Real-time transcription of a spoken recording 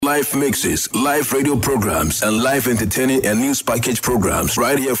live mixes, live radio programs, and live entertaining and news package programs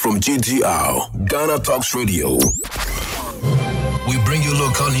right here from GTR, Ghana Talks Radio. We bring you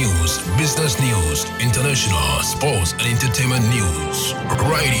local news, business news, international, sports, and entertainment news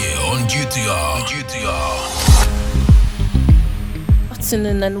right here on GTR. Good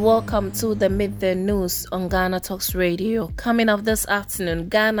afternoon and welcome to the Midday News on Ghana Talks Radio. Coming up this afternoon,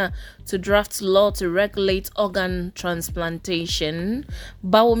 Ghana to draft law to regulate organ transplantation.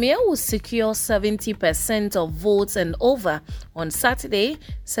 Bawumia will secure 70% of votes and over on Saturday,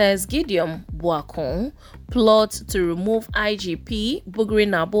 says Gideon Boakon. Plot to remove IGP Bugri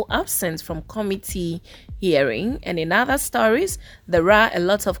Nabo absent from committee hearing. And in other stories, there are a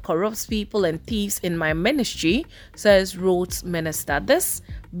lot of corrupt people and thieves in my ministry, says Roads Minister. This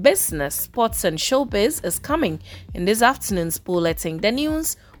business, sports and showbiz is coming in this afternoon's bulletin. The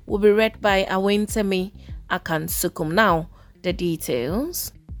news will be read by Awentemi Akansukum. Now, the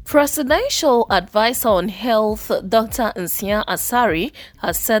details. Presidential Advisor on Health Dr. Nsia Asari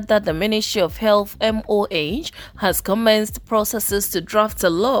has said that the Ministry of Health MOH has commenced processes to draft a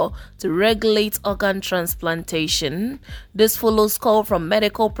law to regulate organ transplantation. This follows call from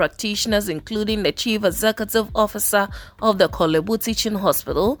medical practitioners, including the Chief Executive Officer of the Kolebu Teaching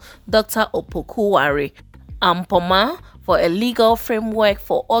Hospital, Dr. Opokuwari Ampoma, for a legal framework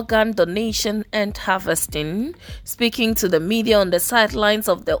for organ donation and harvesting. Speaking to the media on the sidelines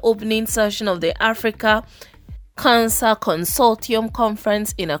of the opening session of the Africa Cancer Consortium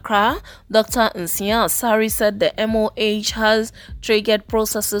Conference in Accra, Dr. Nsia Asari said the MOH has triggered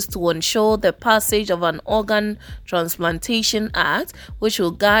processes to ensure the passage of an Organ Transplantation Act, which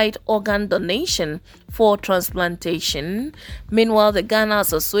will guide organ donation for transplantation. Meanwhile, the Ghana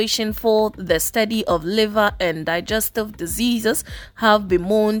Association for the Study of Liver and Digestive Diseases have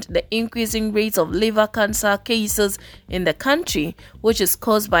bemoaned the increasing rates of liver cancer cases in the country, which is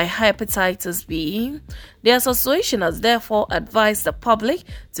caused by hepatitis B. The association has therefore advised the public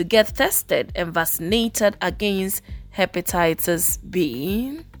to get tested and vaccinated against hepatitis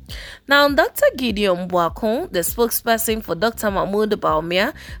B. Now, Dr. Gideon Boakon, the spokesperson for Dr. Mahmoud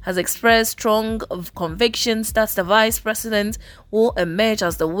Bawumia, has expressed strong convictions that the Vice President will emerge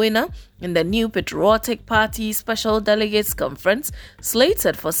as the winner in the new Patriotic Party Special Delegates Conference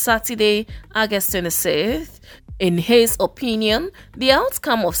slated for Saturday, August 26th. In his opinion, the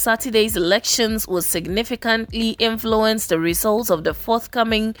outcome of Saturday's elections will significantly influence the results of the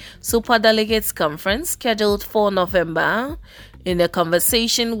forthcoming Superdelegates Conference scheduled for November. In a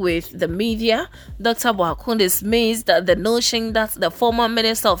conversation with the media, Dr. Boakon dismissed the notion that the former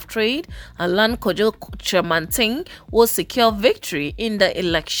Minister of Trade, Alan Kojo Tremanting, will secure victory in the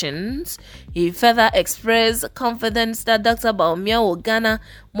elections. He further expressed confidence that Dr. Bawumia will garner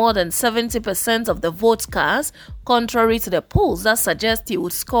more than 70% of the vote cast, contrary to the polls that suggest he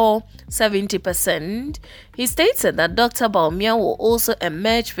would score 70%. He stated that Dr. Bawumia will also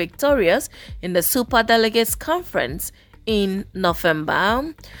emerge victorious in the Superdelegates Conference in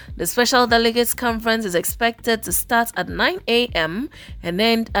November. The Special Delegates Conference is expected to start at 9 a.m. and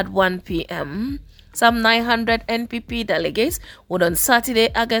end at 1 p.m. Some 900 NPP delegates would on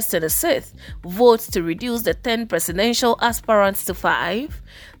Saturday, August 26th, vote to reduce the 10 presidential aspirants to 5.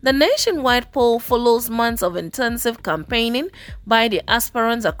 The nationwide poll follows months of intensive campaigning by the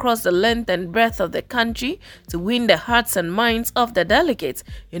aspirants across the length and breadth of the country to win the hearts and minds of the delegates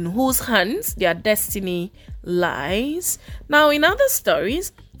in whose hands their destiny lies. Now, in other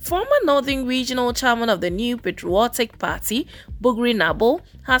stories, former Northern Regional Chairman of the New Patriotic Party, Bugri Nabo,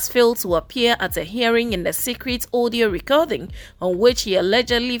 has failed to appear at a hearing in the secret audio recording on which he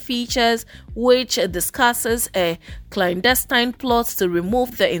allegedly features, which discusses a clandestine plot to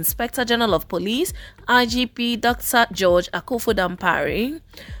remove the Inspector General of Police, IGP Dr. George Akufu-Dampare.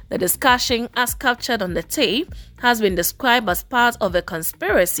 The discussion, as captured on the tape, has been described as part of a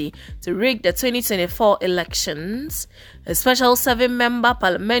conspiracy to rig the 2024 elections. A special 7-member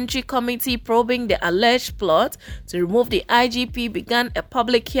parliamentary committee probing the alleged plot to remove the IGP began a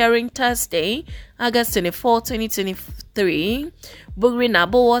public hearing Thursday, August 24, 2023. Bugri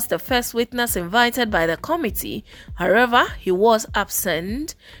Nabo was the first witness invited by the committee. However, he was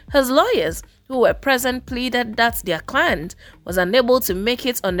absent. His lawyers, who were present, pleaded that their client was unable to make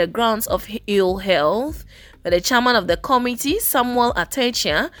it on the grounds of ill health. But the chairman of the committee, Samuel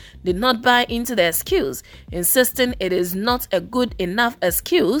Atechia, did not buy into the excuse, insisting it is not a good enough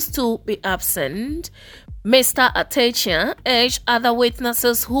excuse to be absent. Mr. Atechia urged other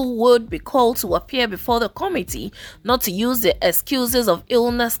witnesses who would be called to appear before the committee not to use the excuses of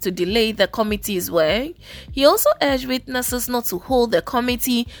illness to delay the committee's work. He also urged witnesses not to hold the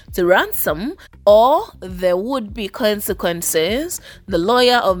committee to ransom or there would be consequences. The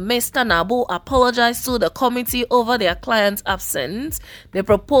lawyer of Mr. Nabu apologized to the committee over their client's absence. They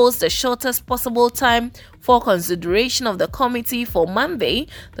proposed the shortest possible time for consideration of the committee for Monday,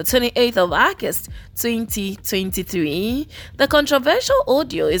 the 28th of August, 2023. The controversial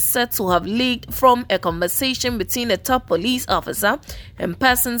audio is said to have leaked from a conversation between a top police officer and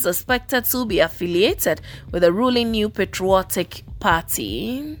persons suspected to be affiliated with the ruling New Patriotic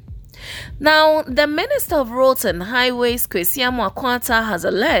Party. Now, the Minister of Roads and Highways, Kwesi Amoakwanta, has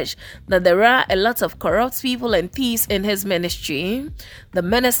alleged that there are a lot of corrupt people and thieves in his ministry. The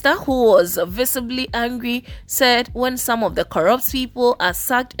minister, who was visibly angry, said when some of the corrupt people are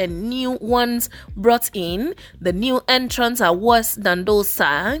sacked and new ones brought in, the new entrants are worse than those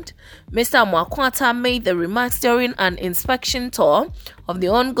sacked. Mr. Amoakwanta made the remarks during an inspection tour of the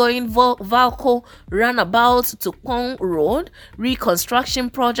ongoing Valco runabout to Kwong Road reconstruction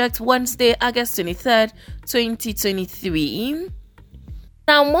project Wednesday, August 23rd, 2023.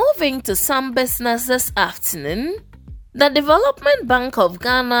 Now, moving to some business this afternoon. The Development Bank of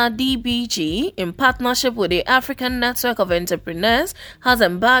Ghana, DBG, in partnership with the African Network of Entrepreneurs, has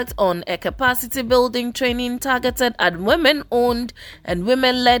embarked on a capacity building training targeted at women-owned and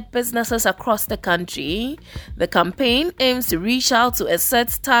women-led businesses across the country. The campaign aims to reach out to a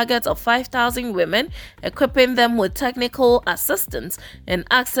set target of 5,000 women, equipping them with technical assistance and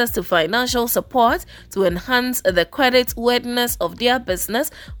access to financial support to enhance the credit worthiness of their business,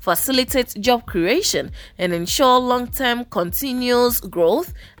 facilitate job creation, and ensure long-term continuous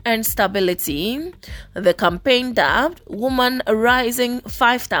growth and stability. The campaign, dubbed Woman Rising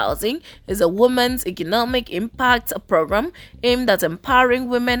 5000, is a women's economic impact program aimed at empowering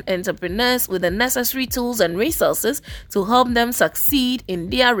women entrepreneurs with the necessary tools and resources to help them succeed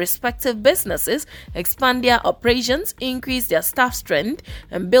in their respective businesses, expand their operations, increase their staff strength,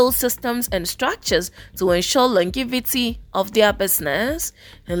 and build systems and structures to ensure longevity of their business.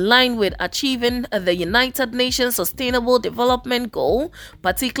 In line with achieving the United Nations Sustainable Development Goal,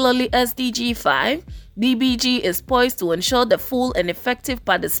 particularly SDG 5, DBG is poised to ensure the full and effective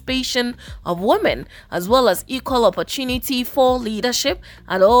participation of women, as well as equal opportunity for leadership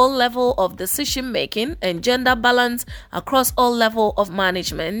at all levels of decision-making and gender balance across all levels of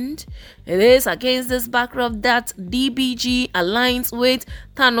management. It is against this backdrop that DBG aligns with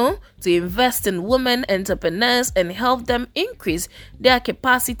TANO to invest in women entrepreneurs and help them increase their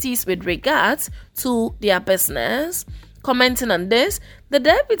capacities with regards to their business. Commenting on this, the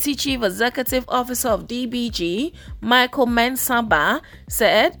Deputy Chief Executive Officer of DBG, Michael Mensaba,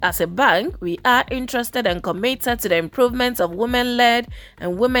 said, as a bank, we are interested and committed to the improvement of women-led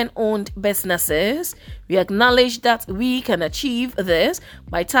and women-owned businesses. We acknowledge that we can achieve this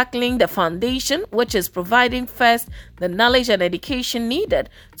by tackling the foundation, which is providing first the knowledge and education needed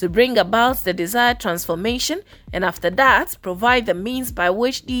to bring about the desired transformation, and after that, provide the means by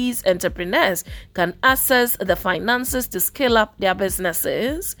which these entrepreneurs can access the finances to scale up their businesses.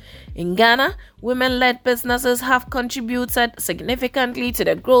 In Ghana, women-led businesses have contributed significantly to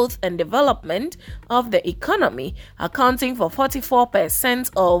the growth and development of the economy, accounting for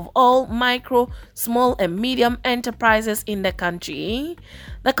 44% of all micro, small, and medium enterprises in the country.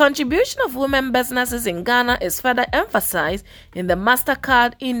 The contribution of women businesses in Ghana is further emphasized in the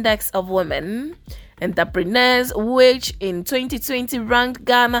Mastercard Index of Women Entrepreneurs, which in 2020 ranked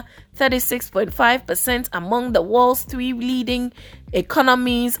Ghana 36.5% among the world's 3 leading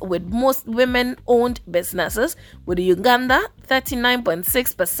economies with most women-owned businesses, with Uganda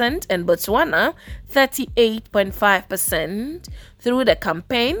 39.6% and Botswana 38.5%. Through the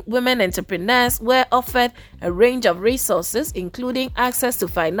campaign, women entrepreneurs were offered a range of resources, including access to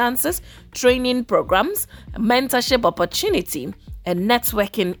finances, training programs, mentorship opportunity, and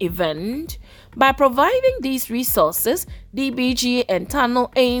networking event. By providing these resources, DBG and TANO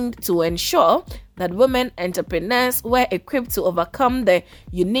aimed to ensure that women entrepreneurs were equipped to overcome the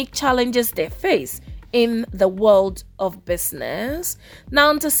unique challenges they face in the world of business.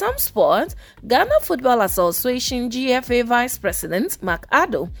 Now, to some sport, Ghana Football Association GFA Vice President Mark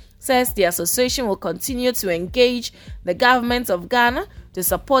Addo says the association will continue to engage the government of Ghana to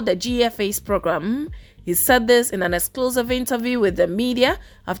support the GFA's program. He said this in an exclusive interview with the media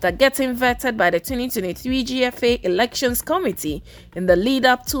after getting vetted by the 2023 GFA Elections Committee in the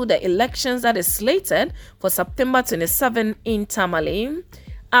lead-up to the elections that is slated for September 27 in Tamale.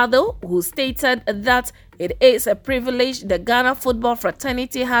 Addo, who stated that it is a privilege the Ghana football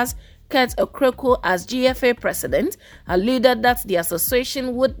fraternity has Kurt Okroko as GFA president, alluded that the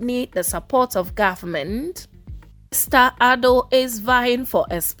association would need the support of government. Mr. Addo is vying for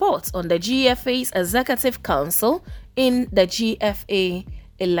a spot on the GFA's Executive Council in the GFA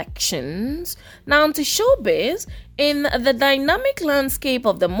elections. Now to showbiz. In the dynamic landscape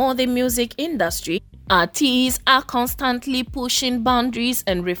of the modern music industry, artists are constantly pushing boundaries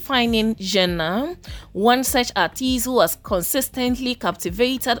and refining genre. One such artist who has consistently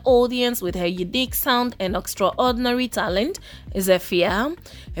captivated audience with her unique sound and extraordinary talent is Efia.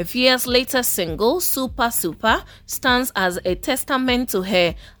 Efia's latest single, Super Super, stands as a testament to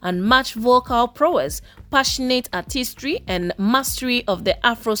her unmatched vocal prowess, passionate artistry, and mastery of the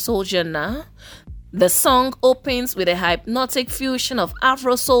Afro soul genre. The song opens with a hypnotic fusion of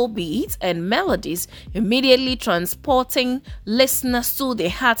Afro soul beats and melodies, immediately transporting listeners to the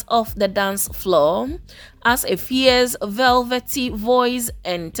heart of the dance floor. As a fierce, velvety voice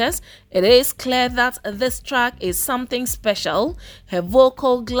enters, it is clear that this track is something special. Her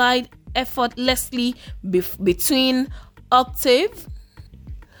vocal glide effortlessly between octaves,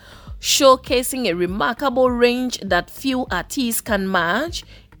 showcasing a remarkable range that few artists can match.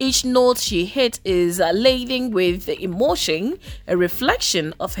 Each note she hits is laden with emotion, a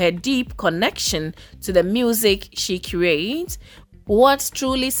reflection of her deep connection to the music she creates. What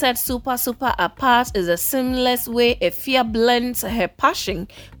truly sets Super Super apart is a seamless way Efia blends her passion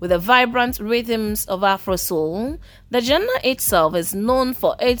with the vibrant rhythms of Afro soul. The genre itself is known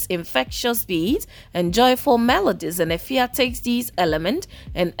for its infectious beats and joyful melodies, and Efia takes these elements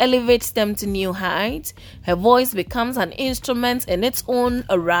and elevates them to new heights. Her voice becomes an instrument in its own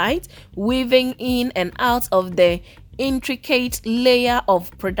right, weaving in and out of the intricate layer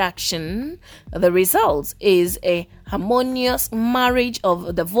of production. The result is a harmonious marriage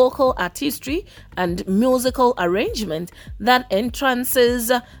of the vocal artistry and musical arrangement that entrances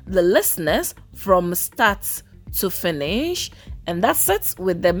the listeners from start to finish. And that's it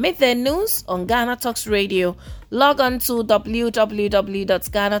with the Midday News on Ghana Talks Radio. Log on to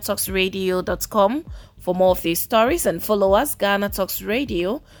www.GhanaTalksRadio.com for more of these stories and follow us, Ghana Talks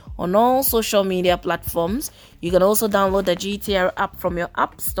Radio, on all social media platforms. You can also download the GTR app from your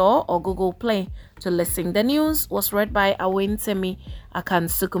App Store or Google Play to listen. The news was read by Awentemi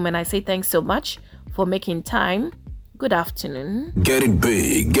Akansukum, and I say thanks so much for making time. Good afternoon. Get it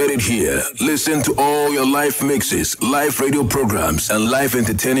big, get it here. Listen to all your live mixes, live radio programs, and live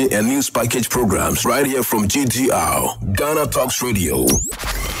entertaining and news package programs right here from GTR, Ghana Talks Radio.